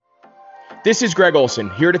This is Greg Olson,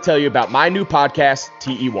 here to tell you about my new podcast,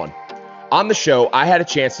 TE1. On the show, I had a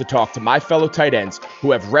chance to talk to my fellow tight ends who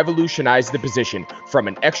have revolutionized the position from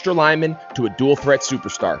an extra lineman to a dual-threat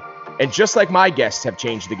superstar. And just like my guests have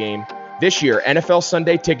changed the game, this year,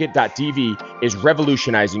 NFLSundayTicket.tv is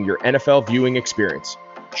revolutionizing your NFL viewing experience.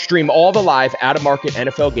 Stream all the live, out-of-market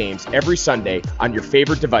NFL games every Sunday on your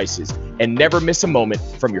favorite devices and never miss a moment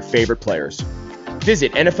from your favorite players.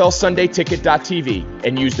 Visit NFLSundayTicket.tv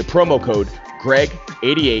and use the promo code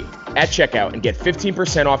GREG88 at checkout and get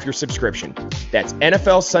 15% off your subscription. That's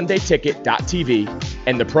NFLSundayTicket.tv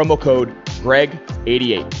and the promo code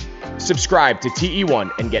GREG88. Subscribe to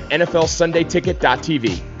TE1 and get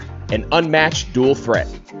NFLSundayTicket.tv, an unmatched dual threat.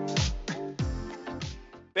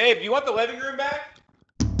 Babe, do you want the living room back?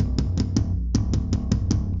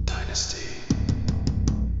 Dynasty.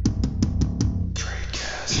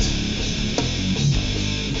 TradeCast.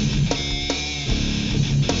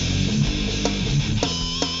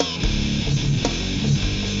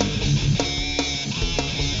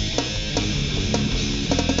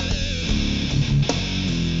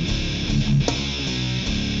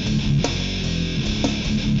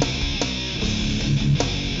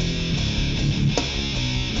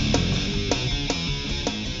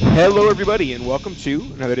 Hello, everybody, and welcome to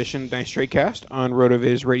another edition of Dynasty TradeCast on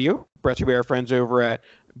RotoViz Radio, brought to you by our friends over at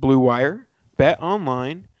Blue Wire, Bet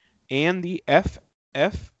Online, and the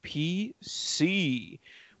FFPC.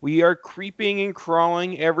 We are creeping and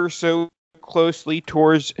crawling ever so closely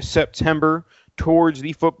towards September, towards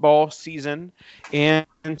the football season, and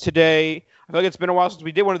today, I feel like it's been a while since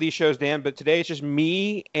we did one of these shows, Dan, but today it's just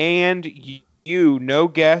me and you, no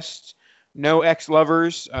guests, no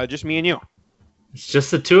ex-lovers, just me and you. It's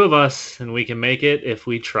just the two of us, and we can make it if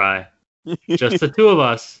we try. Just the two of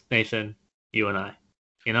us, Nathan, you and I.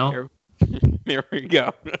 You know? There we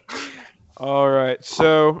go. All right.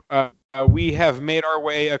 So we have made our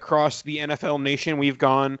way across the NFL nation. We've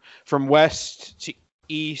gone from west to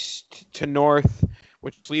east to north,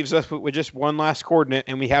 which leaves us with just one last coordinate,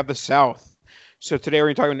 and we have the South. So today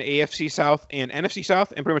we're going to talk about the AFC South and NFC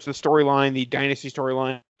South, and pretty much the storyline, the Dynasty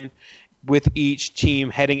storyline, with each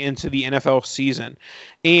team heading into the NFL season.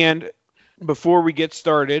 And before we get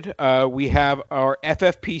started, we have our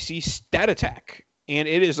FFPC stat attack, and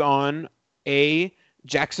it is on a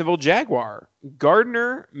Jacksonville Jaguar,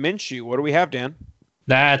 Gardner Minshew. What do we have, Dan?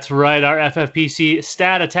 That's right. Our FFPC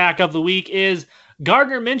stat attack of the week is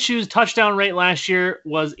Gardner Minshew's touchdown rate last year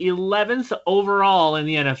was 11th overall in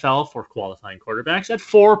the NFL for qualifying quarterbacks at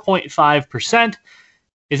 4.5%.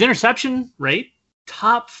 His interception rate,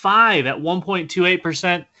 top 5 at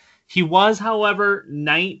 1.28%. He was, however,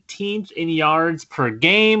 19th in yards per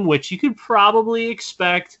game, which you could probably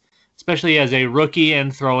expect, especially as a rookie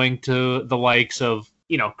and throwing to the likes of,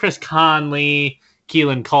 Chris Conley,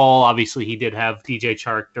 Keelan Cole. Obviously, he did have DJ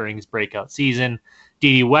Chark during his breakout season.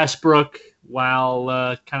 D.D. Westbrook, while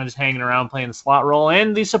kind of just hanging around playing the slot role,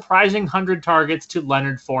 and the surprising 100 targets to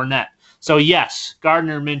Leonard Fournette. So, yes,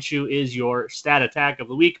 Gardner Minshew is your stat attack of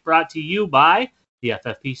the week, brought to you by the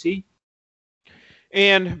FFPC.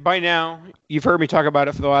 And by now, you've heard me talk about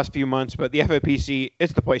it for the last few months, but the FFPC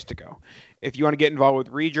is the place to go. If you want to get involved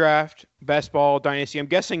with redraft, best ball, dynasty, I'm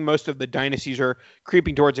guessing most of the dynasties are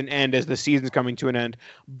creeping towards an end as the season's coming to an end,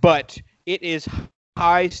 but it is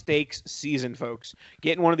high-stakes season, folks.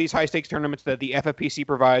 Get in one of these high-stakes tournaments that the FFPC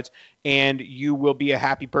provides, and you will be a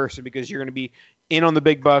happy person because you're going to be in on the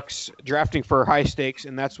big bucks, drafting for high stakes,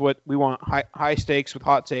 and that's what we want, high stakes with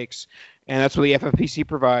hot takes. And that's what the FFPC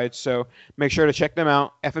provides. So make sure to check them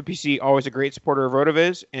out. FFPC, always a great supporter of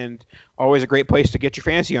RotoViz and always a great place to get your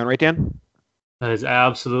fantasy on, right, Dan? That is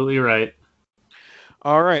absolutely right.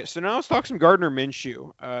 All right, so now let's talk some Gardner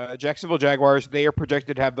Minshew. Jacksonville Jaguars, they are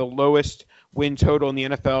projected to have the lowest win total in the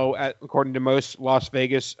NFL, according to most Las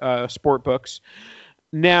Vegas sport books.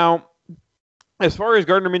 Now, as far as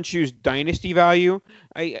Gardner Minshew's dynasty value,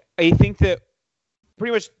 I think that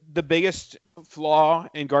pretty much the biggest flaw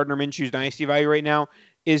in Gardner Minshew's dynasty value right now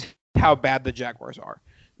is how bad the Jaguars are.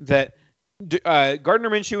 That Gardner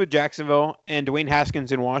Minshew with Jacksonville and Dwayne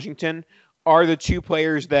Haskins in Washington are the two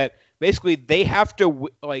players that basically they have to,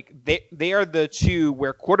 they are the two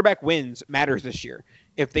where quarterback wins matters this year.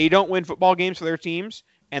 If they don't win football games for their teams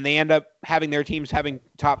and they end up having their teams having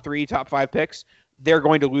top 3, top 5 picks, they're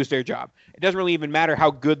going to lose their job. It doesn't really even matter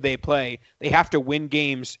how good they play. They have to win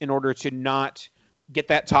games in order to not get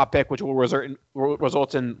that top pick, which will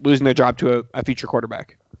result in losing their job to a future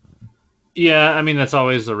quarterback. Yeah, I mean, that's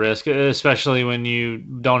always the risk, especially when you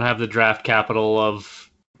don't have the draft capital of,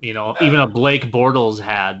 even a Blake Bortles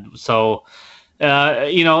had. So,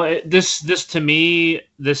 this to me,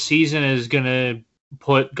 this season is going to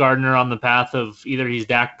put Gardner on the path of either he's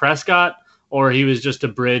Dak Prescott or he was just a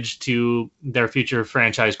bridge to their future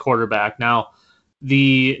franchise quarterback. Now,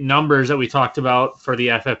 the numbers that we talked about for the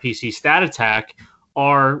FFPC stat attack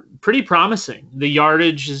are pretty promising. The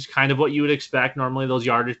yardage is kind of what you would expect. Normally, those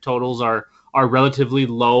yardage totals are relatively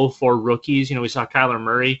low for rookies. We saw Kyler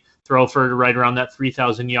Murray throw for right around that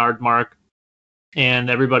 3,000 yard mark, and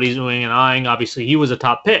everybody's doing and eyeing. Obviously, he was a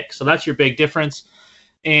top pick, so that's your big difference.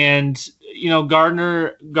 And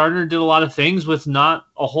Gardner did a lot of things with not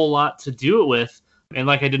a whole lot to do it with. And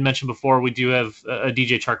like I did mention before, we do have a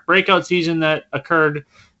DJ Chark breakout season that occurred.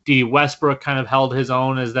 D. Westbrook kind of held his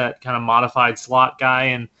own as that kind of modified slot guy,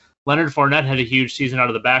 and Leonard Fournette had a huge season out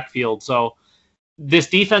of the backfield. So this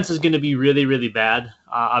defense is going to be really, really bad.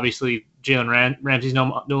 Obviously, Jalen Ramsey's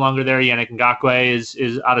no longer there. Yannick Ngakoue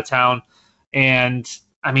is out of town. And,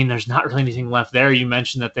 I mean, there's not really anything left there. You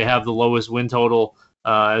mentioned that they have the lowest win total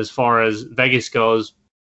as far as Vegas goes.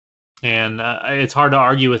 And it's hard to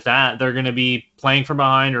argue with that. They're going to be playing from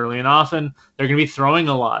behind early and often. They're going to be throwing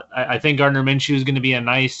a lot. I think Gardner Minshew is going to be a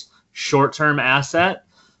nice short-term asset,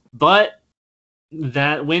 but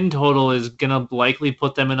that win total is going to likely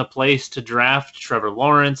put them in a place to draft Trevor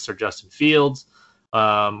Lawrence or Justin Fields,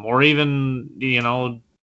 or even,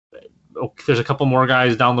 there's a couple more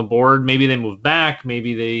guys down the board. Maybe they move back.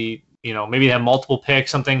 Maybe they have multiple picks,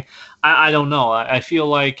 something. I don't know. I feel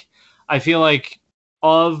like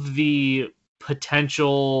of the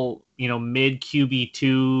potential, mid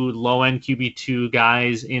QB2, low end QB2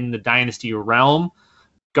 guys in the Dynasty realm,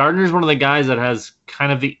 Gardner's one of the guys that has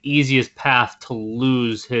kind of the easiest path to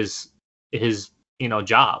lose his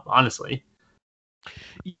job, honestly.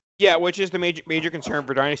 Yeah, which is the major concern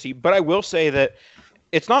for Dynasty. But I will say that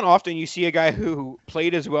it's not often you see a guy who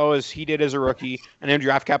played as well as he did as a rookie, and then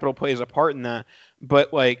draft capital plays a part in that.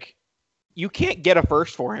 But you can't get a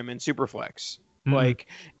first for him in Superflex.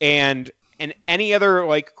 Mm-hmm. And any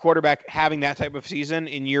other quarterback having that type of season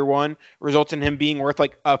in year one results in him being worth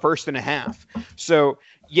a first and a half. So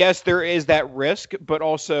yes, there is that risk, but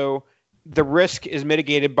also the risk is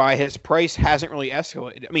mitigated by his price hasn't really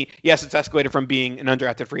escalated. I mean, yes, it's escalated from being an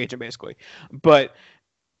undrafted free agent basically, but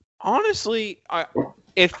honestly,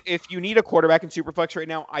 if you need a quarterback in Superflex right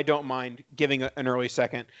now, I don't mind giving an early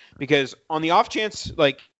second, because on the off chance,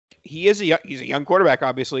 he's a young quarterback,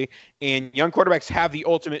 obviously, and young quarterbacks have the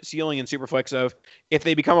ultimate ceiling in Superflex of, if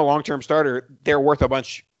they become a long-term starter, they're worth a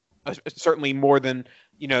bunch, certainly more than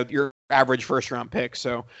your average first-round pick.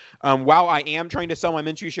 So while I am trying to sell my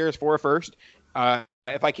Minshew shares for a first,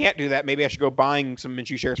 if I can't do that, maybe I should go buying some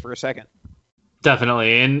Minshew shares for a second.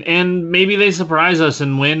 Definitely, and maybe they surprise us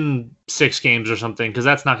and win 6 games or something, because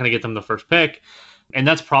that's not going to get them the first pick, and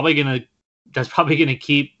that's probably going to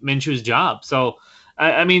keep Minshew's job. So.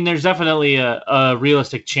 I mean, there's definitely a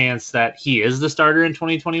realistic chance that he is the starter in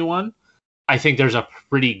 2021. I think there's a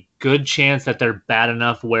pretty good chance that they're bad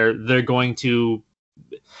enough where they're going to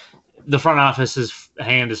 – the front office's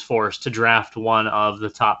hand is forced to draft one of the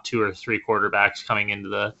top 2 or 3 quarterbacks coming into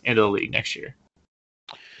the league next year.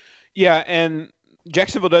 Yeah, and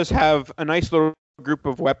Jacksonville does have a nice little group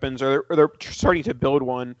of weapons, or they're starting to build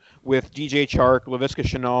one with DJ Chark, Laviska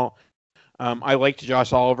Shenault. I liked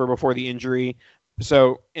Josh Oliver before the injury.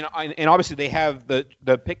 So, and obviously they have the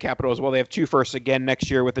pick capital as well. They have 2 firsts again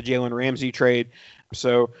next year with the Jalen Ramsey trade.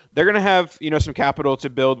 So they're going to have, some capital to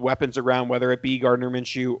build weapons around, whether it be Gardner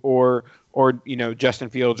Minshew or Justin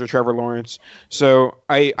Fields or Trevor Lawrence. So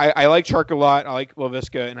I like Chark a lot. I like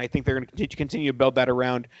Laviska, and I think they're going to continue to build that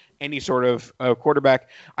around any sort of quarterback.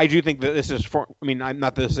 I do think that this is not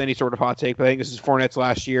that this is any sort of hot take, but I think this is Fournette's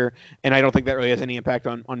last year, and I don't think that really has any impact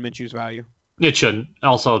on Minshew's value. It shouldn't.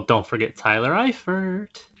 Also, don't forget Tyler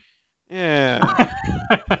Eifert. Yeah.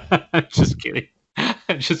 Just kidding.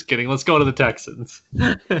 Just kidding. Let's go to the Texans.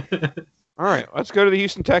 All right, let's go to the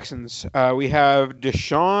Houston Texans. We have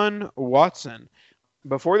Deshaun Watson.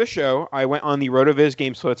 Before the show, I went on the RotoViz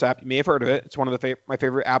Game Splits app. You may have heard of it. It's one of my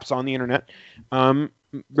favorite apps on the internet.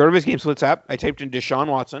 RotoViz Game Splits app. I typed in Deshaun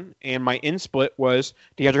Watson, and my in-split was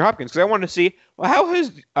DeAndre Hopkins, because I wanted to see, how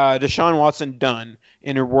has Deshaun Watson done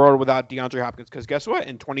in a world without DeAndre Hopkins? Because guess what?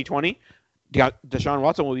 In 2020, Deshaun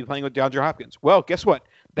Watson will be playing with DeAndre Hopkins. Well, guess what?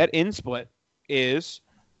 That in-split is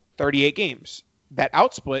 38 games. That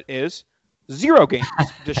out-split is 0 games.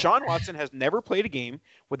 Deshaun Watson has never played a game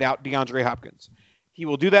without DeAndre Hopkins. He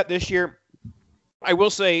will do that this year. I will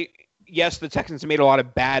say, yes, the Texans made a lot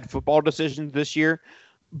of bad football decisions this year,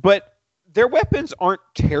 but their weapons aren't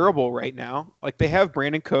terrible right now. They have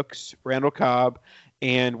Brandon Cooks, Randall Cobb,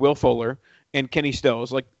 and Will Fuller, and Kenny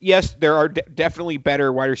Stills. Yes, there are definitely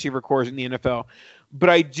better wide receiver cores in the NFL, But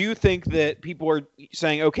I do think that people are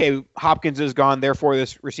saying, okay, Hopkins is gone, therefore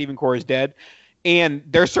this receiving core is dead. And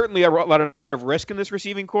there's certainly a lot of risk in this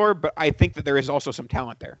receiving core, but I think that there is also some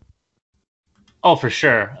talent there. Oh, for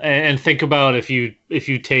sure. And think about if you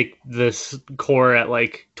take this core at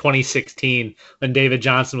like 2016 when David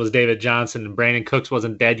Johnson was David Johnson and Brandon Cooks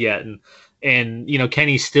wasn't dead yet, and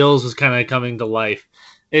Kenny Stills was kind of coming to life.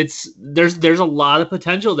 There's a lot of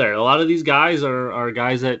potential there. A lot of these guys are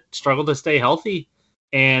guys that struggle to stay healthy,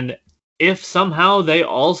 and if somehow they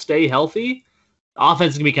all stay healthy,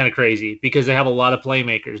 offense is gonna be kind of crazy because they have a lot of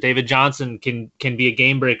playmakers. David Johnson can be a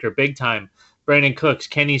game breaker big time. Brandon Cooks,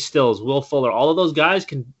 Kenny Stills, Will Fuller, all of those guys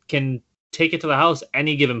can take it to the house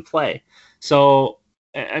any given play. So,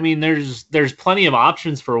 I mean, there's plenty of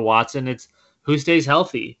options for Watson. It's who stays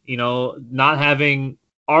healthy. Not having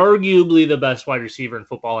arguably the best wide receiver in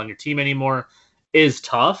football on your team anymore is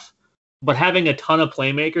tough, but having a ton of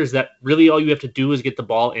playmakers that really all you have to do is get the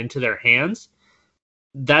ball into their hands,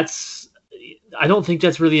 I don't think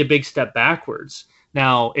that's really a big step backwards.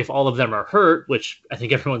 Now, if all of them are hurt, which I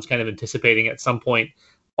think everyone's kind of anticipating at some point,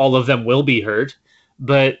 all of them will be hurt.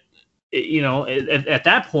 But, at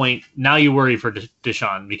that point, now you worry for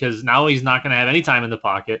Deshaun because now he's not going to have any time in the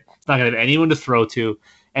pocket. He's not going to have anyone to throw to.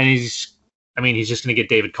 And he's just going to get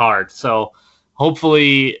David Carr. So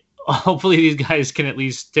hopefully these guys can at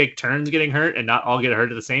least take turns getting hurt and not all get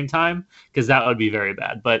hurt at the same time because that would be very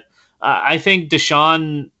bad. But I think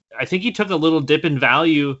Deshaun, he took a little dip in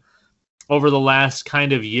value over the last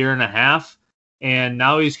kind of year and a half, and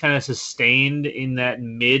now he's kind of sustained in that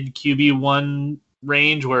mid QB1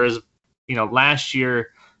 range, whereas, last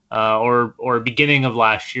year or beginning of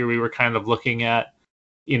last year, we were kind of looking at,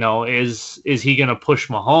 is he going to push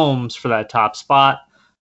Mahomes for that top spot?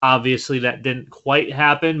 Obviously, that didn't quite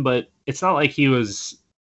happen, but it's not like he was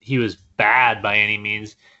bad by any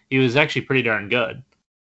means. He was actually pretty darn good.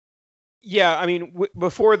 Yeah, I mean,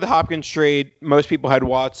 before the Hopkins trade, most people had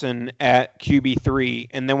Watson at QB3,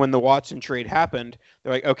 and then when the Watson trade happened,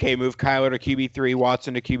 they're like, okay, move Kyler to QB3,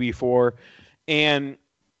 Watson to QB4, and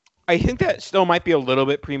I think that still might be a little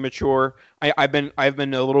bit premature. I've been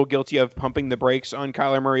a little guilty of pumping the brakes on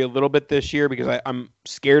Kyler Murray a little bit this year because I'm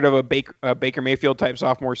scared of a Baker Mayfield type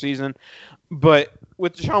sophomore season. But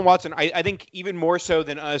with Deshaun Watson, I think even more so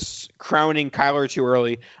than us crowning Kyler too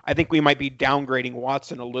early, I think we might be downgrading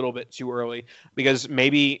Watson a little bit too early because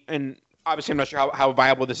maybe, and obviously I'm not sure how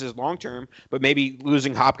viable this is long term, but maybe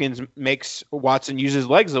losing Hopkins makes Watson use his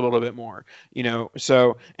legs a little bit more,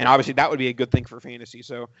 So, and obviously that would be a good thing for fantasy.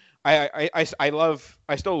 So I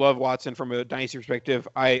still love Watson from a dynasty perspective.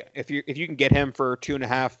 If you can get him for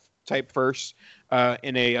 2.5 type first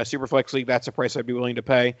in a super flex league, that's a price I'd be willing to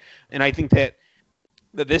pay. And I think that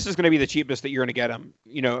this is going to be the cheapest that you're going to get him,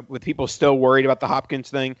 with people still worried about the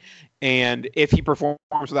Hopkins thing. And if he performs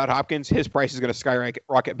without Hopkins, his price is going to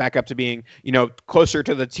skyrocket back up to being, closer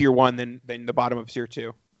to the tier 1 than the bottom of tier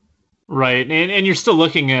 2. Right. And you're still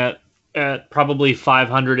looking at probably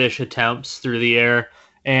 500-ish attempts through the air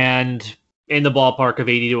and in the ballpark of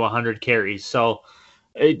 80 to 100 carries. So,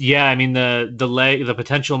 yeah, I mean, the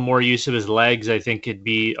potential more use of his legs, I think, could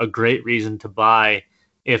be a great reason to buy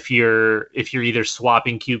if you're either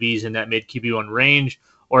swapping QBs in that mid QB1 range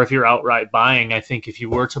or if you're outright buying. I think if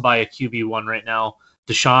you were to buy a QB1 right now,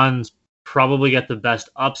 Deshaun's probably got the best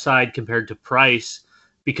upside compared to price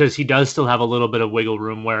because he does still have a little bit of wiggle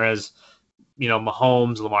room, whereas,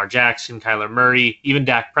 Mahomes, Lamar Jackson, Kyler Murray, even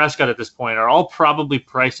Dak Prescott at this point are all probably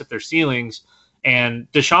priced at their ceilings, and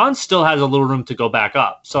Deshaun still has a little room to go back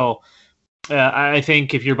up. So I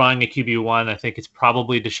think if you're buying a QB1, I think it's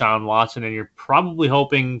probably Deshaun Watson, and you're probably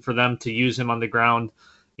hoping for them to use him on the ground,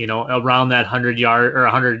 around that 100-yard or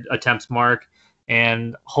 100 attempts mark,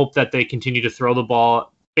 and hope that they continue to throw the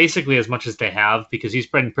ball basically as much as they have because he's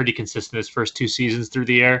been pretty consistent his first 2 seasons through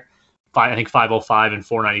the air. I think 505 and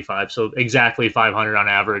 495, so exactly 500 on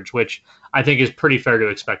average, which I think is pretty fair to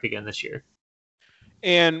expect again this year.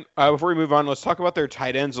 And before we move on, let's talk about their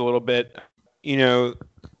tight ends a little bit.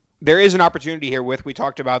 There is an opportunity here we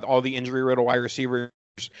talked about all the injury-riddled wide receivers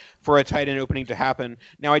for a tight end opening to happen.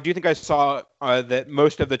 Now, I do think I saw that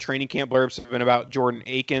most of the training camp blurbs have been about Jordan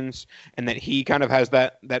Akins and that he kind of has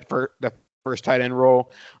the first tight end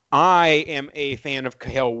role. I am a fan of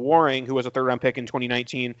Cahale Waring, who was a third-round pick in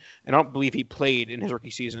 2019, and I don't believe he played in his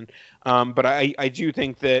rookie season. But I do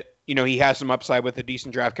think that he has some upside with a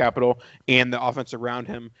decent draft capital and the offense around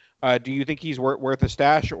him. Do you think he's worth a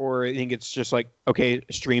stash, or do you think it's just like, okay,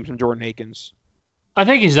 stream some Jordan Akins? I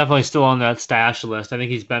think he's definitely still on that stash list. I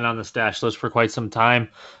think he's been on the stash list for quite some time.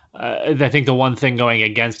 I think the one thing going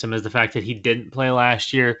against him is the fact that he didn't play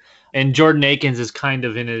last year. And Jordan Akins is kind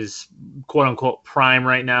of in his quote unquote prime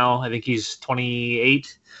right now. I think he's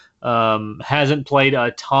 28. Hasn't played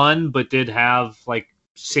a ton, but did have like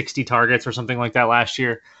 60 targets or something like that last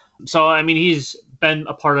year. So, I mean, he's been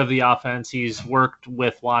a part of the offense. He's worked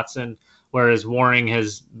with Watson, whereas Waring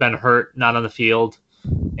has been hurt, not on the field,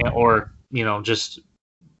 or, just,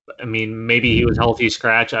 I mean, maybe he was healthy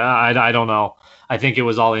scratch. I don't know. I think it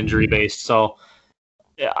was all injury based. So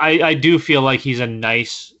I do feel like he's a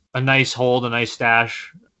nice hold, a nice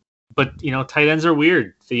stash. But, tight ends are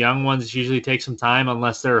weird. The young ones usually take some time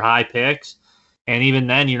unless they're high picks. And even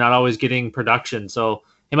then, you're not always getting production. So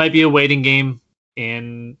it might be a waiting game.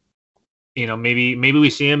 And, maybe we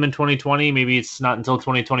see him in 2020. Maybe it's not until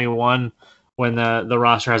 2021 when the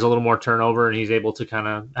roster has a little more turnover and he's able to kind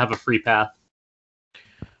of have a free path.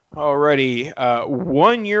 Alrighty.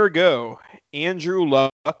 1 year ago, Andrew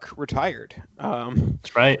Luck retired.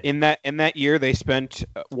 That's right. In that year, they spent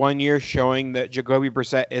 1 year showing that Jacoby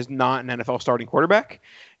Brissett is not an NFL starting quarterback,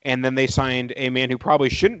 and then they signed a man who probably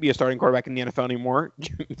shouldn't be a starting quarterback in the NFL anymore,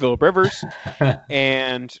 Phillip Rivers,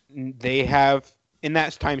 and they have, in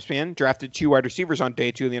that time span, drafted 2 wide receivers on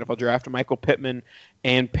day 2 of the NFL draft, Michael Pittman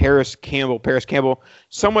and Paris Campbell. Paris Campbell,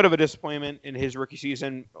 somewhat of a disappointment in his rookie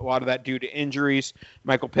season, a lot of that due to injuries.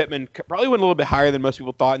 Michael Pittman probably went a little bit higher than most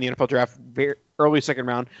people thought in the NFL draft, very early second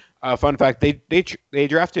round. Fun fact, they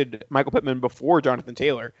drafted Michael Pittman before Jonathan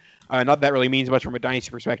Taylor. Not that really means much from a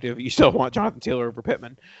dynasty perspective. You still want Jonathan Taylor over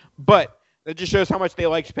Pittman. But that just shows how much they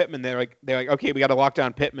liked Pittman. They're like, okay, we got to lock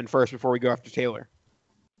down Pittman first before we go after Taylor.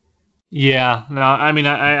 Yeah, no, I mean,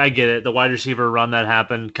 I get it. The wide receiver run that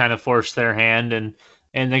happened kind of forced their hand, and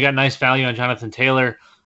they got nice value on Jonathan Taylor.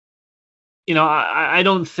 I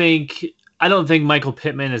don't think Michael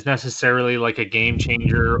Pittman is necessarily like a game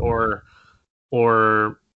changer, or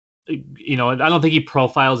I don't think he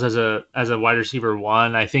profiles as a wide receiver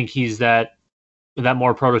 1. I think he's that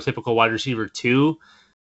more prototypical wide receiver 2.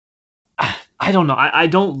 I don't know. I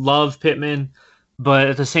don't love Pittman, but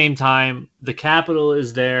at the same time, the capital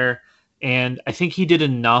is there. And I think he did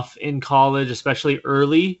enough in college, especially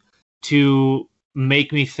early, to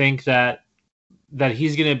make me think that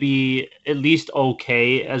he's going to be at least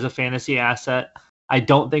okay as a fantasy asset. I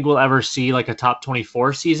don't think we'll ever see like a top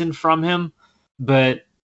 24 season from him, but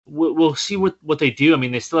we'll see what they do. I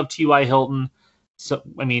mean, they still have T.Y. Hilton. So,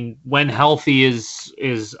 I mean, when healthy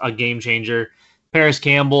is a game changer. Paris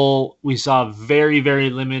Campbell, we saw very,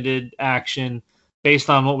 very limited action. Based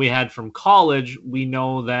on what we had from college, we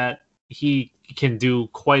know that he can do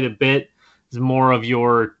quite a bit. He's more of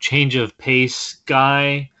your change of pace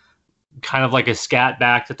guy, kind of like a scat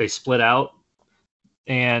back that they split out.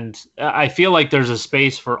 And I feel like there's a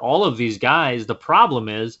space for all of these guys. The problem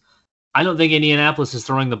is, I don't think Indianapolis is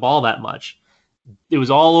throwing the ball that much. It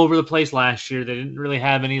was all over the place last year. They didn't really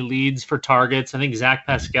have any leads for targets. I think Zach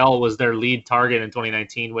Pascal was their lead target in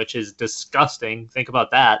 2019, which is disgusting. Think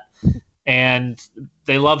about that. And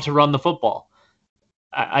they love to run the football.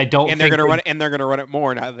 I don't think they're going to run it, and they're going to run it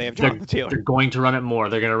more now that they have Jonathan Taylor. They're going to run it more.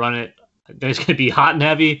 They're going to run it. There's going to be hot and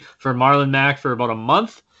heavy for Marlon Mack for about a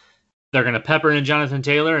month. They're going to pepper in Jonathan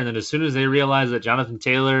Taylor, and then as soon as they realize that Jonathan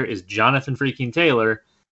Taylor is Jonathan freaking Taylor,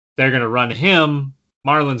 they're going to run him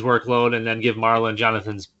Marlon's workload and then give Marlon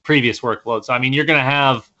Jonathan's previous workload. So I mean, you're going to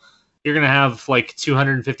have like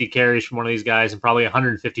 250 carries from one of these guys and probably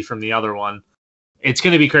 150 from the other one. It's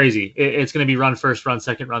going to be crazy. It's going to be run first, run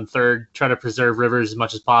second, run third. Try to preserve Rivers as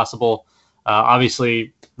much as possible.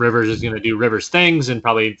 Obviously, Rivers is going to do Rivers things and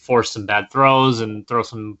probably force some bad throws and throw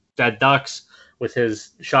some dead ducks with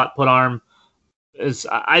his shot put arm.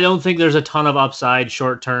 I don't think there's a ton of upside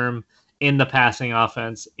short term in the passing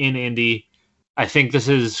offense in Indy. I think this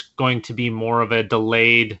is going to be more of a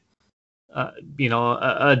delayed,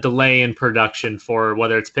 a delay in production for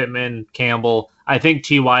whether it's Pittman, Campbell. I think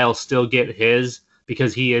T.Y. will still get his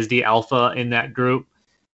because he is the alpha in that group.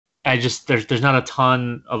 There's not a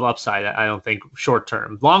ton of upside, I don't think, short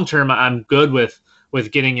term. Long term, I'm good with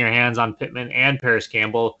getting your hands on Pittman and Paris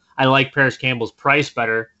Campbell. I like Paris Campbell's price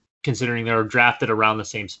better, considering they were drafted around the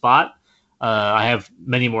same spot. I have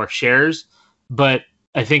many more shares, but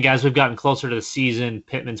I think as we've gotten closer to the season,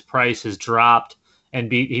 Pittman's price has dropped,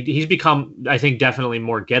 and he's become, I think, definitely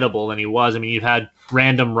more gettable than he was. I mean, you've had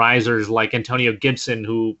random risers like Antonio Gibson,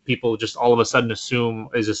 who people just all of a sudden assume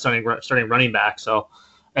is a starting running back. So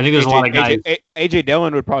I think there's a lot of guys. A.J.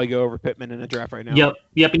 Dillon would probably go over Pittman in the draft right now.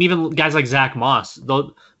 Yep, and even guys like Zach Moss.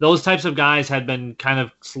 Those types of guys had been kind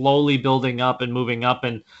of slowly building up and moving up,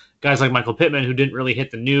 and guys like Michael Pittman, who didn't really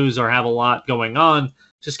hit the news or have a lot going on,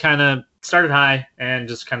 just kind of started high and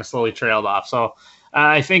just kind of slowly trailed off. So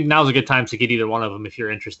I think now's a good time to get either one of them if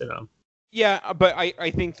you're interested in them. Yeah, but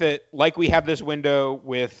I think that like we have this window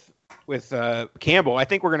with Campbell, I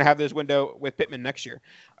think we're going to have this window with Pittman next year.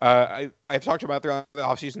 I've talked about throughout the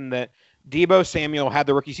offseason that Debo Samuel had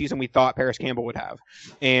the rookie season we thought Paris Campbell would have.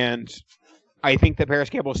 And I think that Paris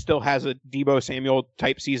Campbell still has a Debo Samuel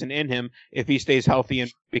type season in him if he stays healthy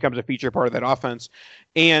and becomes a feature part of that offense.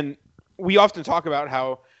 And we often talk about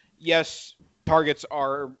how, yes, targets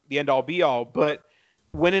are the end all be all, but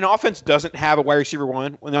when an offense doesn't have a wide receiver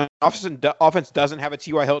one, when the offense doesn't have a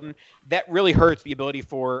T.Y. Hilton, that really hurts the ability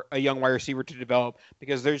for a young wide receiver to develop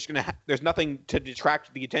because there's nothing to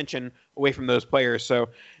detract the attention away from those players. So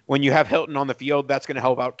when you have Hilton on the field, that's going to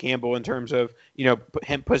help out Campbell in terms of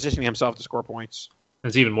him positioning himself to score points.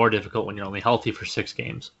 It's even more difficult when you're only healthy for 6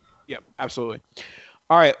 games. Yep, absolutely.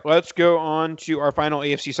 All right, let's go on to our final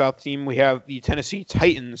AFC South team. We have the Tennessee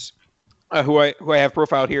Titans. Who I have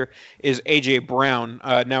profiled here is A.J. Brown.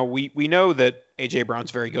 Now, we know that A.J. Brown's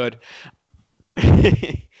very good.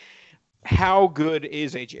 How good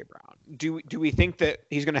is A.J. Brown? Do we think that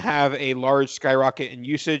he's going to have a large skyrocket in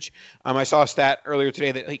usage? I saw a stat earlier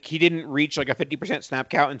today that he didn't reach a 50% snap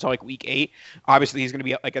count until week 8. Obviously, he's going to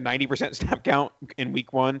be at a 90% snap count in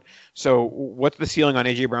week 1. So what's the ceiling on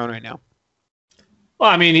A.J. Brown right now? Well,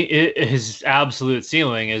 I mean, his absolute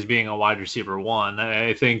ceiling is being a wide receiver 1.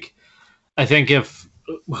 I think if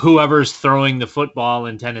whoever's throwing the football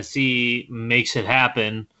in Tennessee makes it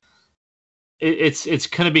happen, it's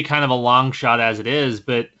going to be kind of a long shot as it is.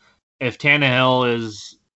 But if Tannehill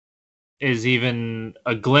is even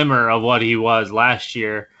a glimmer of what he was last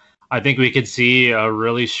year, I think we could see a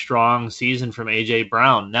really strong season from A.J.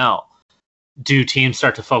 Brown. Now, do teams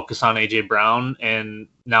start to focus on A.J. Brown and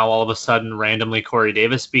now all of a sudden randomly Corey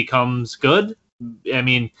Davis becomes good? I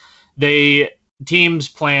mean, teams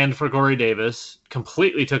planned for Corey Davis,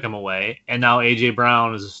 completely took him away, and now A.J.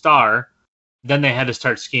 Brown is a star. Then they had to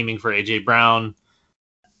start scheming for A.J. Brown.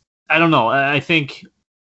 I don't know. I think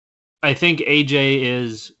A.J.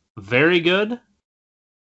 is very good,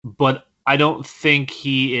 but I don't think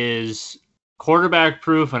he is quarterback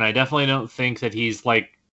proof, and I definitely don't think that he's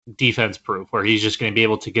defense proof, where he's just going to be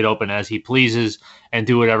able to get open as he pleases and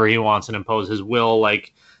do whatever he wants and impose his will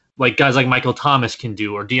like guys like Michael Thomas can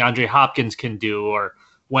do, or DeAndre Hopkins can do, or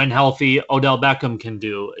when healthy, Odell Beckham can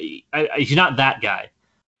do. He's not that guy,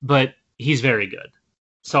 but he's very good.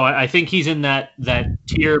 So I think he's in that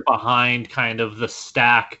tier behind kind of the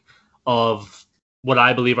stack of what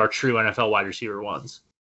I believe are true NFL wide receiver ones.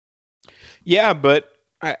 Yeah, but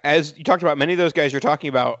as you talked about, many of those guys you're talking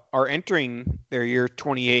about are entering their year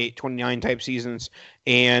 28, 29 type seasons,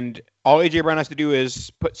 and all A.J. Brown has to do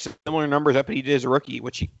is put similar numbers up that he did as a rookie,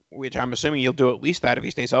 which I'm assuming he'll do at least that if he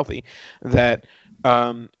stays healthy. That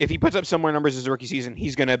if he puts up similar numbers as a rookie season,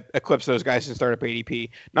 he's going to eclipse those guys and start up ADP.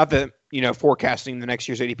 Not that forecasting the next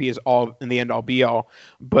year's ADP is all in the end all be all,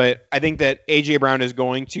 but I think that A.J. Brown is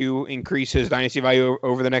going to increase his dynasty value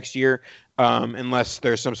over the next year, unless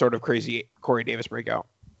there's some sort of crazy Corey Davis breakout.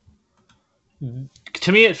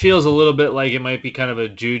 To me, it feels a little bit like it might be kind of a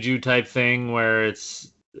Juju type thing where it's,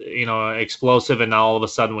 explosive, and now all of a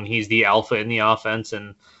sudden when he's the alpha in the offense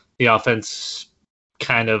and the offense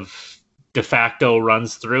kind of de facto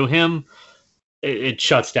runs through him, it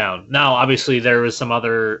shuts down. Now, obviously, there was some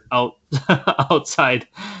other outside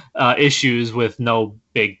issues with no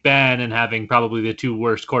Big Ben and having probably the 2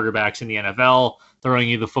 worst quarterbacks in the NFL throwing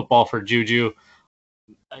you the football for Juju.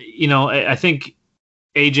 I think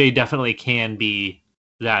AJ definitely can be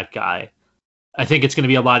that guy. I think it's going to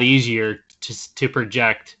be a lot easier to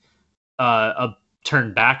project a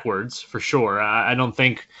turn backwards for sure. I don't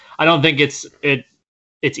think it's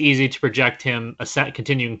easy to project him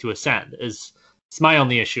continuing to ascend. It's my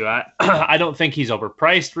only issue. I don't think he's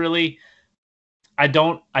overpriced really. I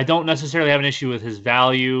don't necessarily have an issue with his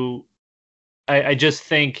value. I just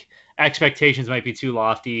think expectations might be too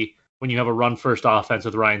lofty when you have a run-first offense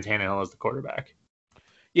with Ryan Tannehill as the quarterback.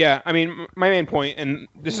 Yeah, I mean, my main point, and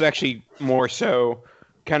this is actually more so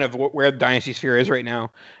kind of where the dynasty sphere is right now.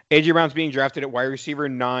 A.J. Brown's being drafted at wide receiver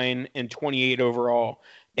 9 and 28 overall.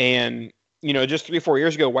 And, just 3-4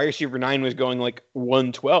 years ago, wide receiver 9 was going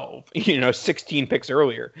 112, 16 picks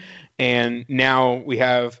earlier. And now we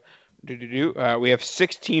have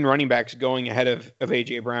 16 running backs going ahead of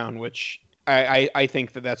A.J. Brown, which I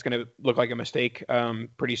think that's going to look like a mistake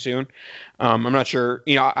pretty soon. I'm not sure.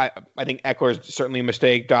 I think Eckler is certainly a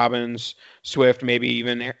mistake. Dobbins, Swift, maybe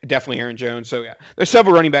even definitely Aaron Jones. So yeah, there's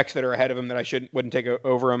several running backs that are ahead of him that I wouldn't take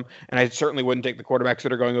over him, and I certainly wouldn't take the quarterbacks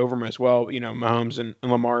that are going over him as well. Mahomes and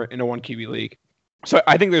Lamar in a 1 QB league. So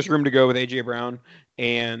I think there's room to go with A.J. Brown,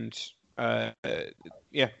 and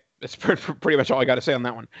yeah, That's pretty much all I got to say on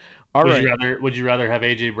that one. All right. Would you rather have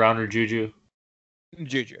AJ Brown or Juju?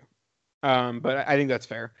 Juju. But I think that's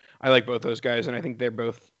fair. I like both those guys, and I think they're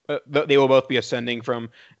both they will both be ascending from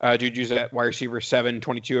Juju's at wide receiver 7,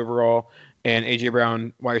 22 overall, and AJ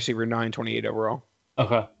Brown wide receiver 9, 28 overall.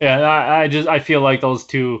 Okay. Yeah, I feel like those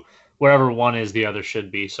two, wherever one is, the other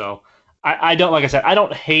should be. So I don't, like I said, I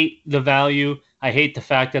don't hate the value. I hate the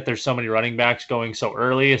fact that there's so many running backs going so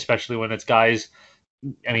early, especially when it's guys.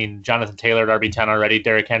 I mean, Jonathan Taylor at RB10 already,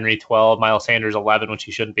 Derrick Henry 12, Miles Sanders 11, which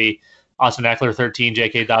he shouldn't be. Austin Eckler 13,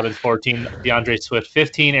 J.K. Dobbins 14, DeAndre Swift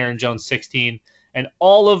 15, Aaron Jones 16, and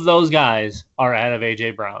all of those guys are ahead of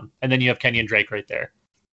A.J. Brown. And then you have Kenyon Drake right there.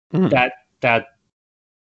 Mm.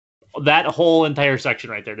 That whole entire section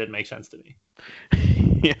right there didn't make sense to me.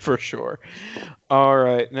 Yeah, for sure. All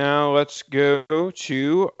right, now let's go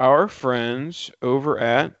to our friends over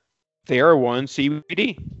at TheraOne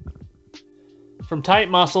CBD. From tight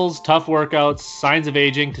muscles, tough workouts, signs of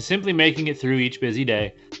aging, to simply making it through each busy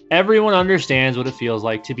day, everyone understands what it feels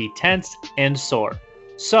like to be tense and sore.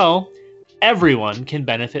 So, everyone can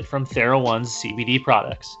benefit from TheraOne's CBD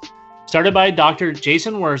products. Started by Dr.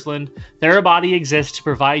 Jason Wersland, TheraBody exists to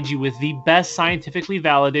provide you with the best scientifically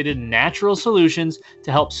validated natural solutions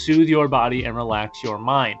to help soothe your body and relax your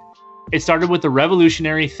mind. It started with the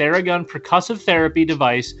revolutionary Theragun percussive therapy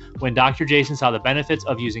device. When Dr. Jason saw the benefits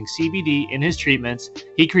of using CBD in his treatments,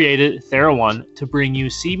 he created TheraOne to bring you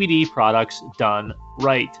CBD products done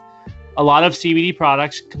right. A lot of CBD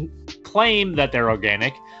products claim that they're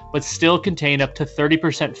organic, but still contain up to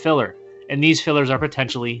 30% filler, and these fillers are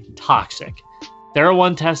potentially toxic.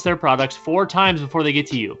 TheraOne tests their products 4 times before they get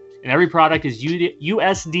to you, and every product is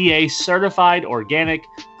USDA certified organic,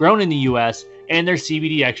 grown in the US, and their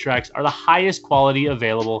CBD extracts are the highest quality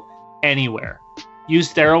available anywhere.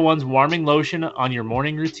 Use TheraOne's warming lotion on your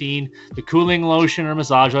morning routine, the cooling lotion or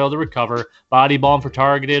massage oil to recover, body balm for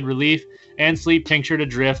targeted relief, and sleep tincture to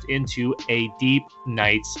drift into a deep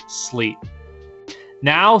night's sleep.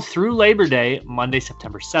 Now, through Labor Day, Monday,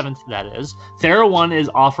 September 7th, that is, TheraOne is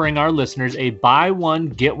offering our listeners a buy one,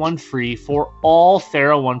 get one free for all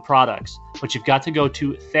TheraOne products. But you've got to go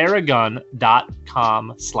to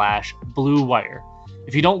theragun.com/bluewire.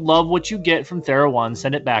 If you don't love what you get from TheraOne,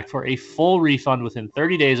 send it back for a full refund within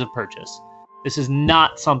 30 days of purchase. This is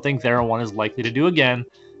not something TheraOne is likely to do again,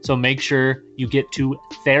 so make sure you get to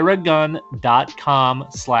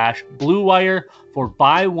theragun.com/bluewire for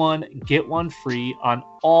buy one, get one free on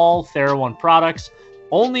all TheraOne products,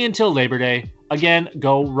 only until Labor Day. Again,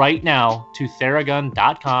 go right now to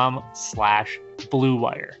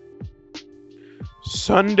theragun.com/bluewire.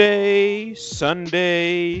 Sundays.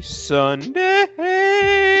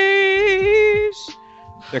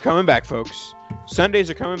 They're coming back, folks. Sundays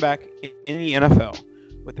are coming back in the NFL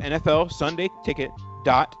with NFL Sunday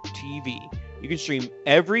Ticket.tv. You can stream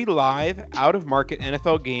every live, out-of-market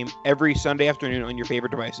NFL game every Sunday afternoon on your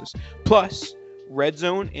favorite devices. Plus, Red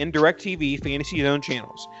Zone and DirecTV Fantasy Zone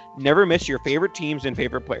channels. Never miss your favorite teams and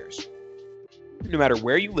favorite players. No matter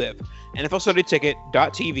where you live, NFL Sunday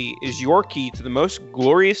Ticket.tv is your key to the most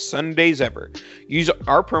glorious Sundays ever. Use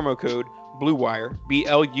our promo code BLUEWIRE,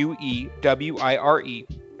 BLUEWIRE,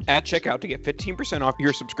 at checkout to get 15% off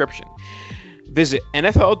your subscription. Visit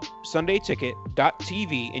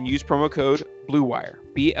NFLSundayTicket.tv and use promo code BLUEWIRE,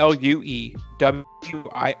 BLUEWIRE.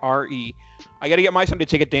 I got to get my Sunday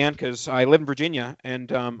ticket, Dan, because I live in Virginia,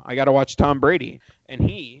 and I got to watch Tom Brady, and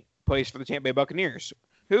he plays for the Tampa Bay Buccaneers,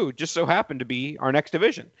 who just so happened to be our next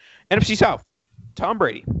division. NFC South, Tom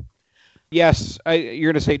Brady. Yes,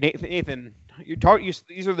 you're going to say, Nathan,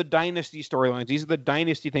 these are the dynasty storylines. These are the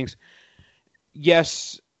dynasty things.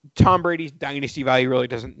 Yes, Tom Brady's dynasty value really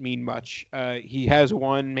doesn't mean much. He has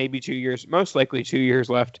 1, maybe 2 years, most likely 2 years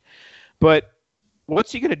left. But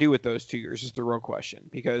what's he going to do with those 2 years is the real question,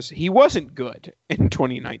 because he wasn't good in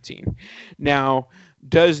 2019. Now,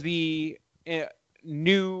 does the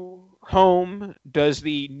new home, does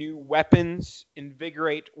the new weapons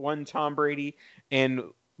invigorate one Tom Brady and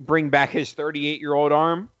bring back his 38-year-old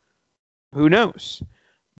arm? Who knows?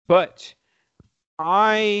 But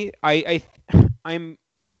I'm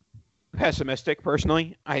pessimistic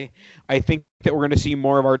personally. I think that we're going to see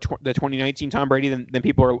more of the 2019 Tom Brady than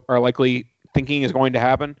people are likely thinking is going to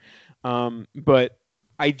happen. But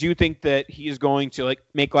I do think that he is going to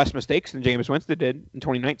make less mistakes than Jameis Winston did in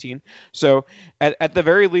 2019. So at the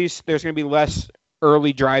very least, there's going to be less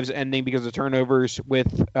early drives ending because of turnovers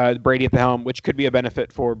with Brady at the helm, which could be a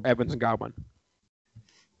benefit for Evans and Godwin.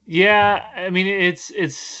 Yeah, I mean it's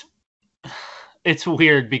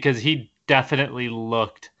weird because he definitely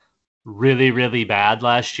looked really, really bad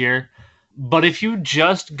last year. But if you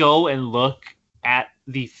just go and look at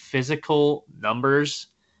the physical numbers,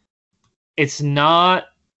 it's not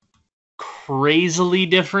crazily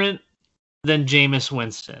different than Jameis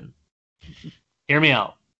Winston. Hear me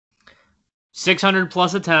out. 600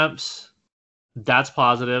 plus attempts. That's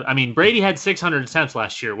positive. I mean, Brady had 600 attempts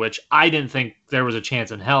last year, which I didn't think there was a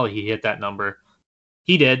chance in hell he hit that number.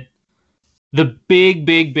 He did. The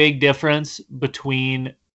big difference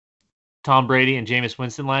between Tom Brady and Jameis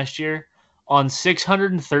Winston last year, on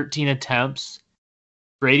 613 attempts,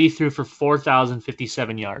 Brady threw for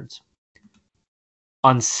 4,057 yards.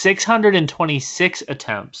 On 626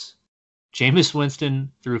 attempts, Jameis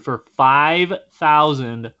Winston threw for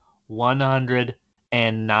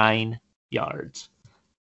 5,109 yards.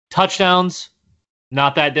 Touchdowns,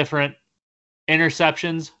 not that different.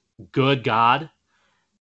 Interceptions, good God.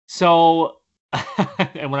 So,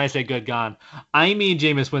 and when I say good God, I mean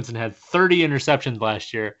Jameis Winston had 30 interceptions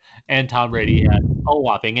last year, and Tom Brady had a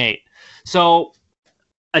whopping 8. So,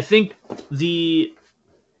 I think the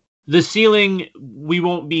ceiling, we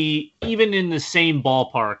won't be even in the same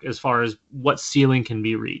ballpark as far as what ceiling can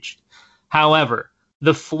be reached. However,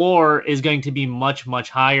 the floor is going to be much, much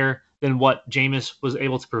higher than what Jameis was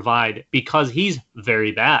able to provide because he's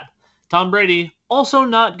very bad. Tom Brady, also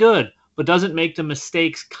not good, but doesn't make the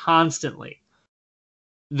mistakes constantly.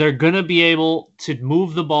 They're going to be able to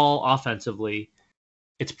move the ball offensively.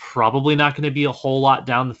 It's probably not going to be a whole lot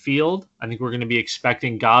down the field. I think we're going to be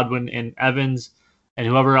expecting Godwin and Evans and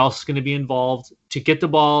whoever else is going to be involved to get the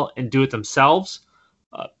ball and do it themselves.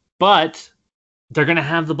 But they're going to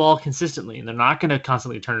have the ball consistently, and they're not going to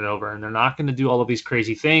constantly turn it over, and they're not going to do all of these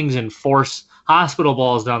crazy things and force hospital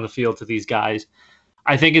balls down the field to these guys.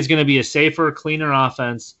 I think it's going to be a safer, cleaner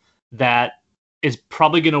offense that is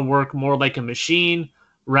probably going to work more like a machine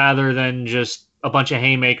rather than just a bunch of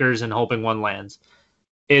haymakers and hoping one lands.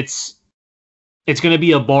 It's going to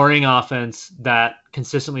be a boring offense that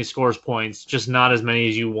consistently scores points, just not as many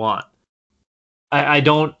as you want. I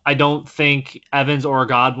don't think Evans or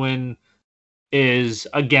Godwin is,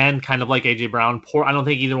 again, kind of like AJ Brown. I don't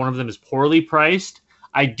think either one of them is poorly priced.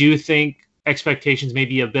 I do think expectations may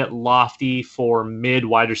be a bit lofty for mid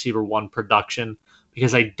wide receiver 1 production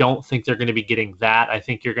because I don't think they're going to be getting that. I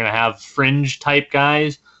think you're going to have fringe type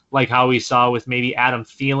guys like how we saw with maybe Adam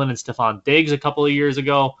Thielen and Stephon Diggs a couple of years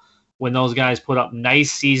ago when those guys put up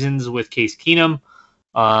nice seasons with Case Keenum.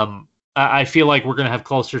 I feel like we're going to have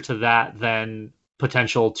closer to that than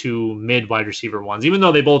potential to mid wide receiver ones, even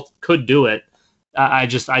though they both could do it. I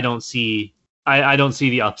don't see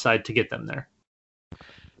the upside to get them there.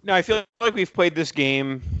 No, I feel like we've played this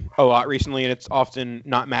game a lot recently, and it's often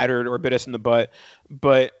not mattered or bit us in the butt.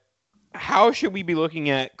 But how should we be looking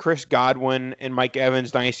at Chris Godwin and Mike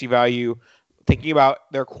Evans' dynasty value, thinking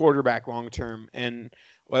about their quarterback long term? And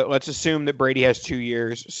let's assume that Brady has 2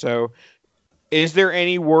 years. So is there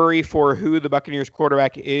any worry for who the Buccaneers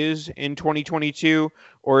quarterback is in 2022?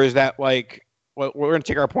 Or is that like, well, we're going to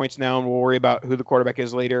take our points now and we'll worry about who the quarterback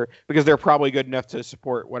is later because they're probably good enough to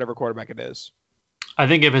support whatever quarterback it is? I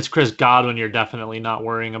think if it's Chris Godwin, you're definitely not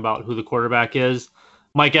worrying about who the quarterback is.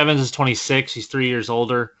 Mike Evans is 26. He's 3 years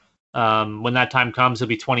older. When that time comes, he'll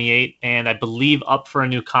be 28, and I believe up for a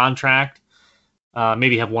new contract.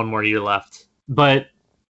 Maybe have 1 more year left. But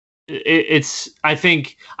I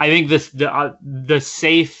think the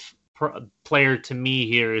safe player to me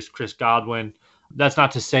here is Chris Godwin. That's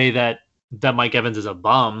not to say that Mike Evans is a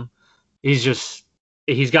bum. He's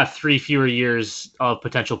got 3 fewer years of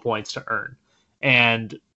potential points to earn.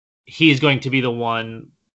 And he's going to be the one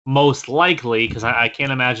most likely, because I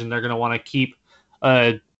can't imagine they're going to want to keep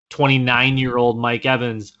a 29-year-old Mike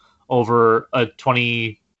Evans over a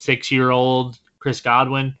 26-year-old Chris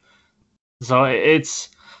Godwin. So I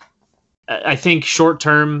think short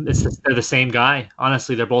term, they're the same guy.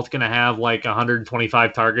 Honestly, they're both going to have like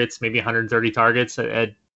 125 targets, maybe 130 targets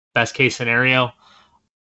at best case scenario.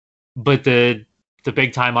 But the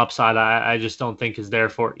big time upside, I just don't think is there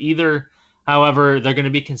for either. However, they're going to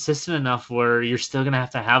be consistent enough where you're still going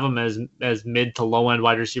to have them as mid to low end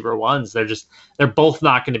wide receiver ones. They're both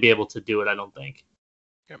not going to be able to do it, I don't think.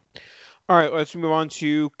 Yep. All right, let's move on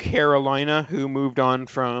to Carolina, who moved on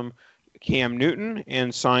from Cam Newton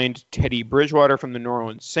and signed Teddy Bridgewater from the New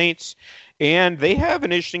Orleans Saints. And they have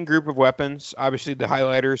an interesting group of weapons. Obviously, the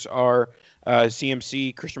highlighters are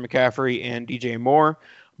CMC, Christian McCaffrey, and DJ Moore.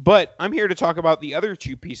 But I'm here to talk about the other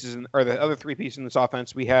 2 pieces, or the other 3 pieces in this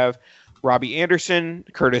offense. We have Robbie Anderson,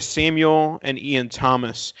 Curtis Samuel, and Ian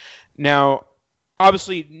Thomas. Now,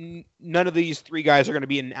 obviously, none of these 3 guys are going to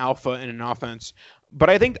be an alpha in an offense, but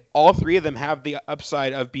I think all 3 of them have the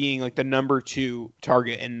upside of being like the number 2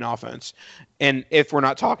 target in an offense. And if we're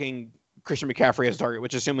not talking Christian McCaffrey as a target,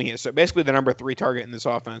 which assuming he is. So basically the number 3 target in this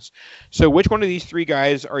offense. So which one of these 3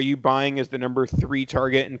 guys are you buying as the number 3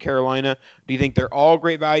 target in Carolina? Do you think they're all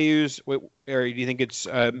great values, or do you think it's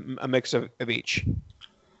a mix of each?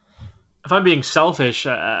 If I'm being selfish,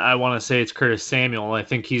 I want to say it's Curtis Samuel. I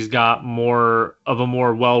think he's got more of a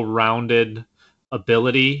more well-rounded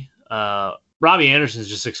ability. Robbie Anderson's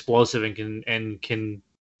just explosive and can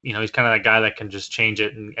he's kind of that guy that can just change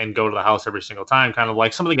it and go to the house every single time, kind of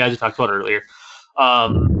like some of the guys we talked about earlier.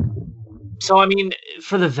 So, I mean,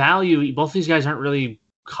 for the value, both these guys aren't really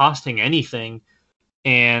costing anything.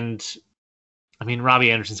 And, I mean,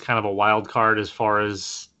 Robbie Anderson's kind of a wild card as far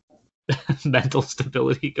as mental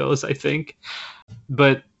stability goes, I think.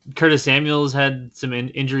 But Curtis Samuel's had some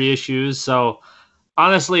injury issues. So,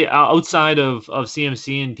 honestly, outside of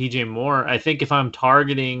CMC and DJ Moore, I think if I'm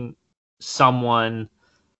targeting someone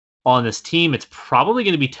on this team, it's probably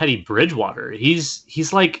going to be Teddy Bridgewater. He's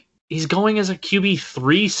going as a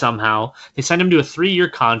QB3 somehow. They signed him to a 3-year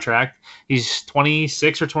contract. He's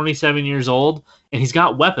 26 or 27 years old, and he's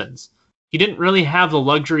got weapons. He didn't really have the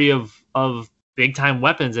luxury of big-time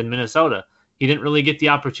weapons in Minnesota. He didn't really get the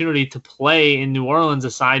opportunity to play in New Orleans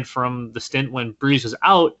aside from the stint when Breeze was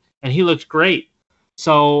out, and he looked great.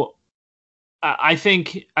 So I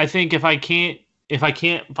think if I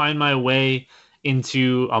can't find my way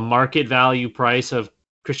into a market value price of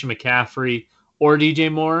Christian McCaffrey or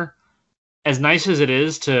DJ Moore, as nice as it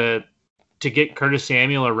is to get Curtis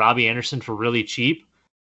Samuel or Robbie Anderson for really cheap,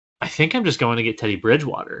 I think I'm just going to get Teddy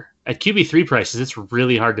Bridgewater. At QB3 prices, it's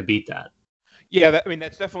really hard to beat that. Yeah,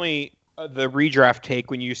 that's definitely the redraft take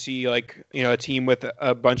when you see a team with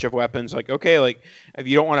a bunch of weapons. Like, okay, like if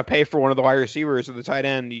you don't want to pay for one of the wide receivers or the tight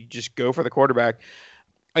end, you just go for the quarterback.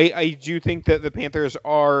 I do think that the Panthers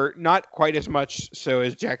are not quite as much so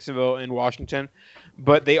as Jacksonville and Washington,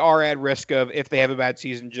 but they are at risk of, if they have a bad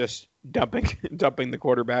season, just dumping the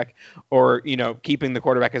quarterback, or keeping the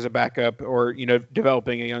quarterback as a backup, or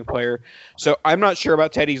developing a young player. So I'm not sure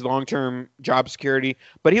about Teddy's long-term job security,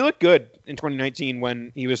 but he looked good in 2019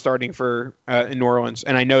 when he was starting for in New Orleans.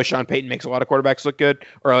 And I know Sean Payton makes a lot of quarterbacks look good,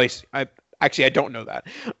 or at least I don't know that.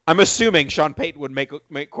 I'm assuming Sean Payton would make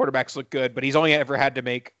quarterbacks look good, but he's only ever had to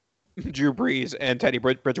make Drew Brees and Teddy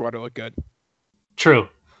Bridgewater look good. True.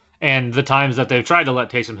 And the times that they've tried to let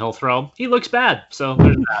Taysom Hill throw, he looks bad. So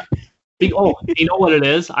there's that. Oh, you know what it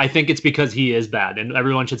is? I think it's because he is bad, and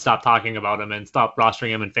everyone should stop talking about him and stop rostering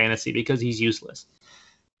him in fantasy because he's useless.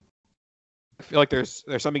 I feel like there's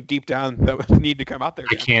something deep down that would need to come out there.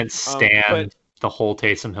 I can't stand the whole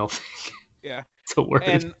Taysom Hill thing. Yeah. It's the worst.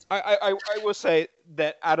 And I will say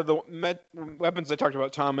that out of the weapons I talked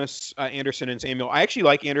about, Thomas, Anderson, and Samuel, I actually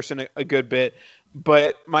like Anderson a good bit.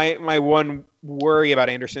 But my one worry about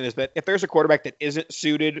Anderson is that if there's a quarterback that isn't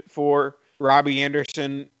suited for Robbie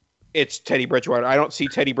Anderson, it's Teddy Bridgewater. I don't see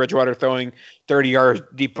Teddy Bridgewater throwing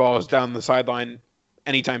 30-yard deep balls down the sideline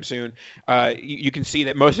anytime soon. You can see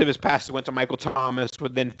that most of his passes went to Michael Thomas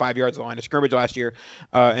within 5 yards of the line of scrimmage last year.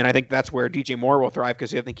 And I think that's where DJ Moore will thrive,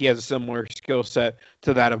 because I think he has a similar skill set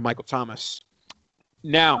to that of Michael Thomas.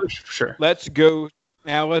 Now, sure. Let's go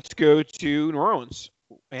to New Orleans.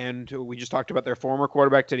 And we just talked about their former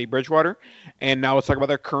quarterback, Teddy Bridgewater. And now let's talk about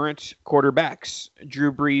their current quarterbacks,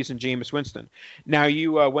 Drew Brees and Jameis Winston. Now,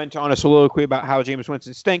 you went on a soliloquy about how Jameis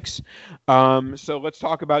Winston stinks. So let's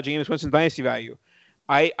talk about Jameis Winston's dynasty value.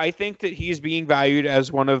 I think that he's being valued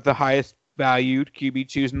as one of the highest valued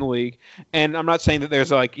QB2s in the league. And I'm not saying that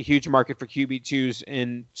there's a huge market for QB2s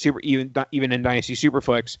in even in Dynasty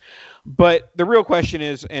Superflex. But the real question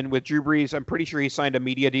is, and with Drew Brees, I'm pretty sure he signed a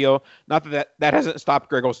media deal. Not that hasn't stopped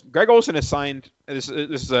Greg Olsen. Greg Olsen has signed, this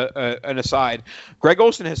is an aside, Greg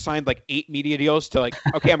Olsen has signed 8 media deals to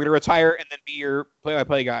okay, I'm going to retire and then be your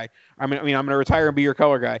play-by-play guy. I'm going to retire and be your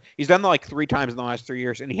color guy. He's done that 3 times in the last 3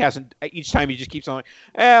 years, and he hasn't. Each time he just keeps on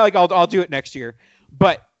I'll do it next year.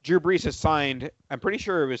 But Drew Brees has signed, I'm pretty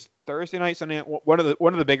sure it was Thursday night, Sunday night, one of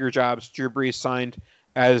the bigger jobs. Drew Brees signed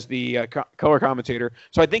as the color commentator.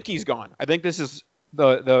 So I think he's gone. I think this is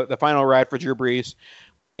the final ride for Drew Brees.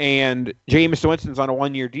 And Jameis Winston's on a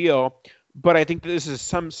 1-year deal. But I think this is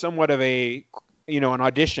somewhat of an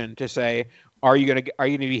audition to say, are you going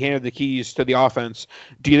to be handed the keys to the offense?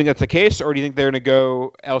 Do you think that's the case, or do you think they're going to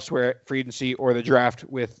go elsewhere at free agency or the draft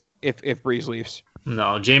if Brees leaves?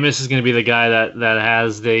 No, Jameis is going to be the guy that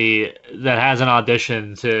has an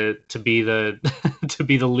audition to be the to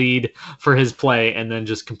be the lead for his play, and then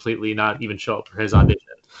just completely not even show up for his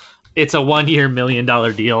audition. It's a 1-year $1 million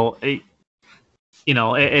deal.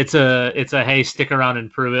 It's a hey, stick around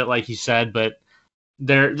and prove it, like you said. But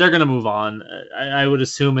they're going to move on. I would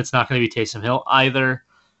assume it's not going to be Taysom Hill either.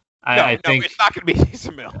 No, think it's not going to be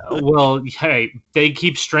Taysom Hill. well, hey, they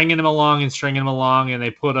keep stringing him along, and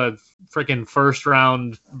they put a freaking first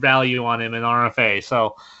round value on him in RFA.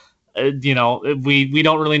 So, we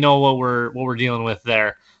don't really know what we're dealing with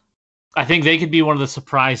there. I think they could be one of the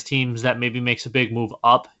surprise teams that maybe makes a big move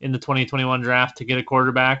up in the 2021 draft to get a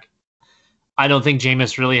quarterback. I don't think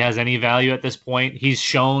Jameis really has any value at this point. He's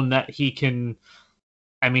shown that he can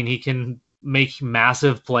make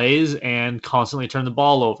massive plays and constantly turn the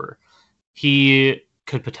ball over. He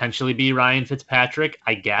could potentially be Ryan Fitzpatrick,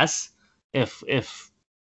 I guess, if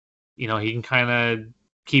he can kind of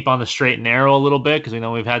keep on the straight and narrow a little bit, because we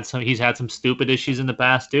know he's had some stupid issues in the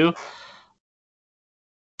past too.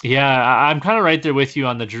 Yeah, I'm kind of right there with you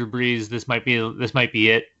on the Drew Brees. This might be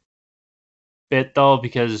it bit though,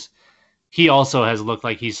 because he also has looked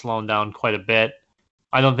like he's slowing down quite a bit.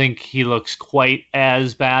 I don't think he looks quite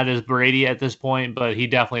as bad as Brady at this point, but he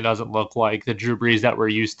definitely doesn't look like the Drew Brees that we're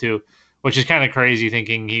used to, which is kind of crazy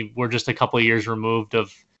thinking we're just a couple of years removed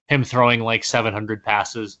of him throwing like 700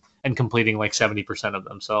 passes and completing like 70% of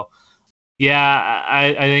them. So, yeah,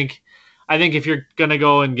 I think if you're gonna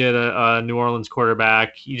go and get a New Orleans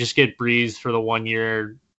quarterback, you just get Brees for the 1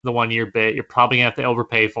 year bit. You're probably gonna have to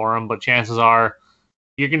overpay for him, but chances are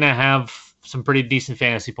you're gonna have some pretty decent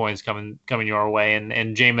fantasy points coming your way. And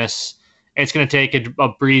Jameis, it's gonna take a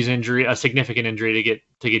Brees injury, a significant injury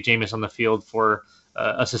to get Jameis on the field for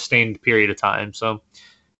a sustained period of time. So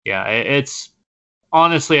yeah, it's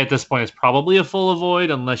honestly at this point it's probably a full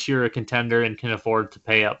avoid unless you're a contender and can afford to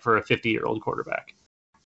pay up for a 50-year-old quarterback.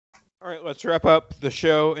 All right, let's wrap up the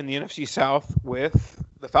show in the NFC South with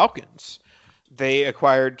the Falcons. They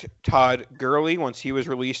acquired Todd Gurley once he was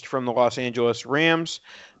released from the Los Angeles Rams.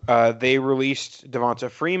 They released Devonta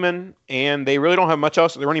Freeman, and they really don't have much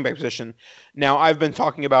else at the running back position. Now, I've been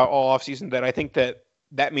talking about all offseason that I think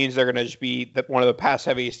that means they're going to just be one of the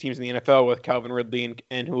pass-heaviest teams in the NFL with Calvin Ridley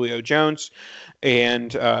and Julio Jones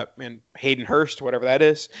and Hayden Hurst, whatever that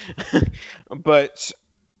is. But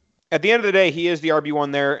at the end of the day, he is the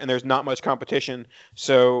RB1 there, and there's not much competition.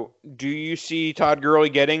 So do you see Todd Gurley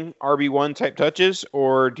getting RB1 type touches,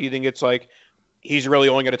 or do you think it's like he's really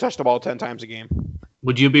only going to touch the ball 10 times a game?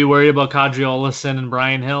 Would you be worried about Kadri Olison and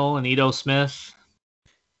Brian Hill and Ito Smith?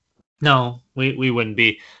 No, we wouldn't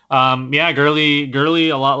be. Gurley,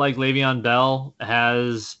 a lot like Le'Veon Bell,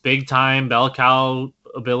 has big-time bell cow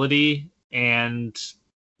ability and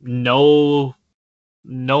no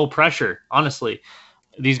pressure, honestly.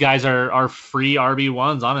 These guys are free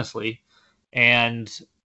RB1s, honestly. And,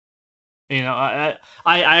 I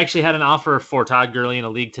actually had an offer for Todd Gurley in a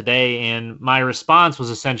league today, and my response was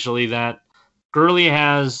essentially that Gurley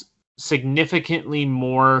has significantly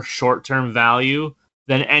more short-term value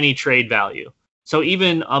than any trade value. So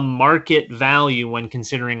even a market value when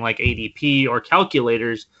considering like ADP or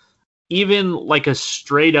calculators, even like a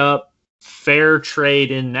straight-up fair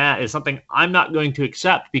trade in that is something I'm not going to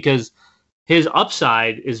accept, because his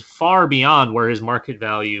upside is far beyond where his market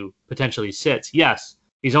value potentially sits. Yes,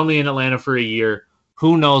 he's only in Atlanta for a year.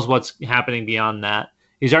 Who knows what's happening beyond that?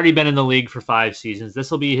 He's already been in the league for 5 seasons.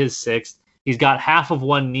 This will be his 6th. He's got half of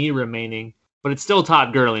one knee remaining, but it's still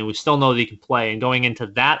Todd Gurley, and we still know that he can play. And going into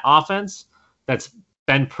that offense that's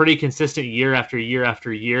been pretty consistent year after year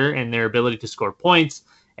after year in their ability to score points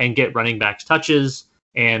and get running backs touches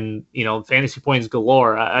and, fantasy points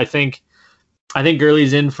galore, I think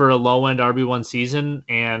Gurley's in for a low-end RB1 season,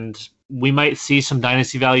 and we might see some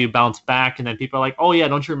dynasty value bounce back, and then people are like, oh, yeah,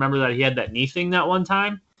 don't you remember that he had that knee thing that one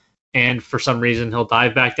time? And for some reason, he'll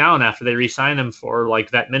dive back down after they re-sign him for, like,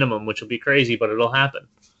 that minimum, which will be crazy, but it'll happen.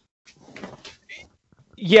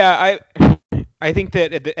 Yeah, I think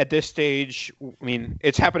that at this stage, I mean,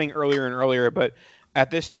 it's happening earlier and earlier, but at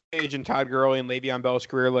this stage in Todd Gurley and Le'Veon Bell's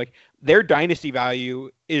career, like, their dynasty value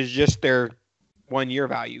is just their 1 year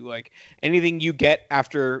value. Like, anything you get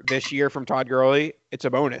after this year from Todd Gurley, it's a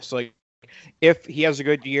bonus. Like, if he has a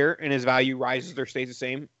good year and his value rises or stays the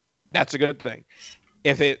same, that's a good thing.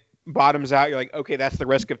 If it bottoms out, you're like, okay, that's the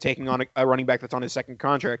risk of taking on a running back that's on his second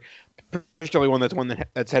contract, particularly one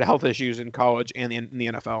that's had health issues in college and in the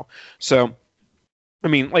NFL. So, I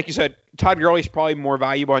mean, like you said, Todd Gurley's probably more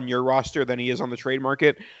valuable on your roster than he is on the trade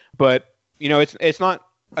market, but it's not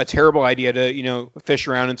a terrible idea to fish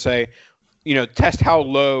around and say, test how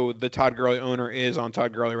low the Todd Gurley owner is on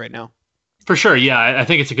Todd Gurley right now. For sure, yeah. I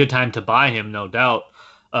think it's a good time to buy him, no doubt.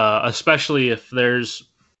 Especially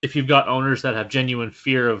if you've got owners that have genuine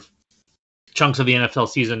fear of chunks of the NFL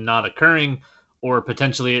season not occurring, or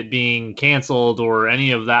potentially it being canceled, or any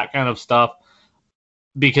of that kind of stuff.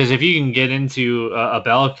 Because if you can get into a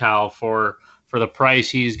bell cow for the price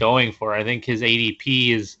he's going for, I think his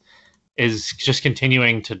ADP is is just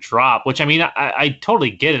continuing to drop, which, I mean, I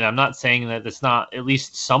totally get it. I'm not saying that it's not at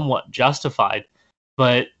least somewhat justified,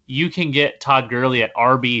 but you can get Todd Gurley at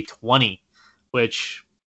RB20, which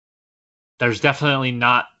there's definitely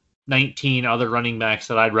not 19 other running backs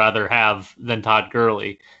that I'd rather have than Todd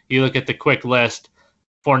Gurley. You look at the quick list,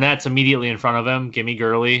 Fournette's immediately in front of him. Give me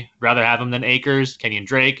Gurley. Rather have him than Akers, Kenyon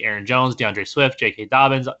Drake, Aaron Jones, DeAndre Swift, J.K.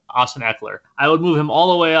 Dobbins, Austin Eckler. I would move him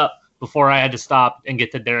all the way up before I had to stop and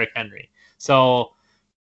get to Derrick Henry. So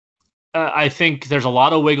I think there's a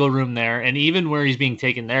lot of wiggle room there. And even where he's being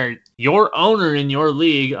taken there, your owner in your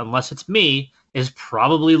league, unless it's me, is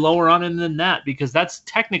probably lower on him than that, because that's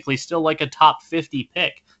technically still like a top 50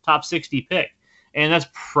 pick, top 60 pick. And that's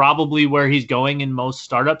probably where he's going in most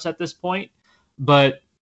startups at this point. But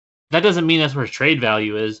that doesn't mean that's where his trade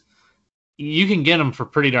value is. You can get him for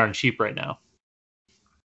pretty darn cheap right now.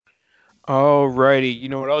 Alrighty. You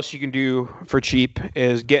know what else you can do for cheap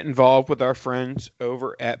is get involved with our friends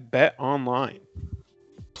over at Bet Online.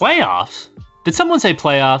 Playoffs? Did someone say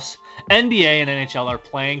playoffs? NBA and NHL are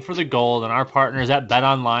playing for the gold, and our partners at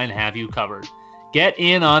BetOnline have you covered. Get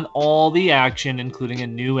in on all the action, including a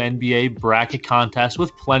new NBA bracket contest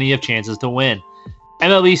with plenty of chances to win.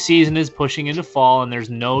 MLB season is pushing into fall, and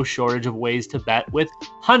there's no shortage of ways to bet with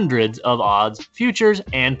hundreds of odds, futures,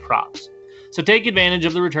 and props. So take advantage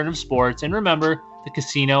of the return of sports, and remember, the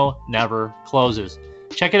casino never closes.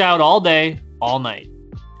 Check it out all day, all night.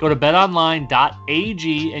 Go to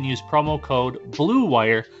betonline.ag and use promo code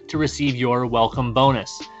BLUEWIRE to receive your welcome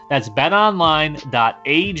bonus. That's betonline.ag,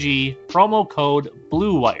 promo code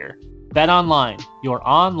BLUEWIRE. BetOnline, your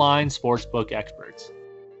online sportsbook experts.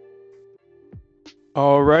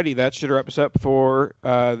 Alrighty, that should wrap us up for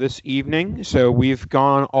this evening. So we've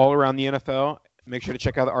gone all around the NFL. Make sure to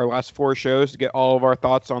check out our last 4 shows to get all of our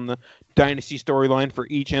thoughts on the Dynasty storyline for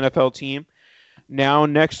each NFL team. Now,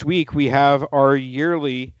 next week, we have our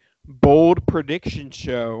yearly bold prediction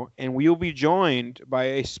show, and we will be joined by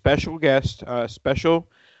a special guest or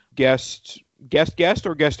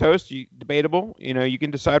guest host, debatable. You know, you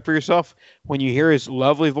can decide for yourself when you hear his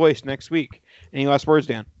lovely voice next week. Any last words,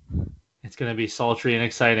 Dan? It's going to be sultry and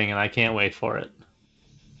exciting, and I can't wait for it.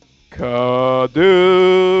 Kadoosh.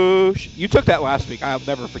 You took that last week. I'll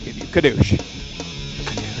never forgive you. Kadoosh.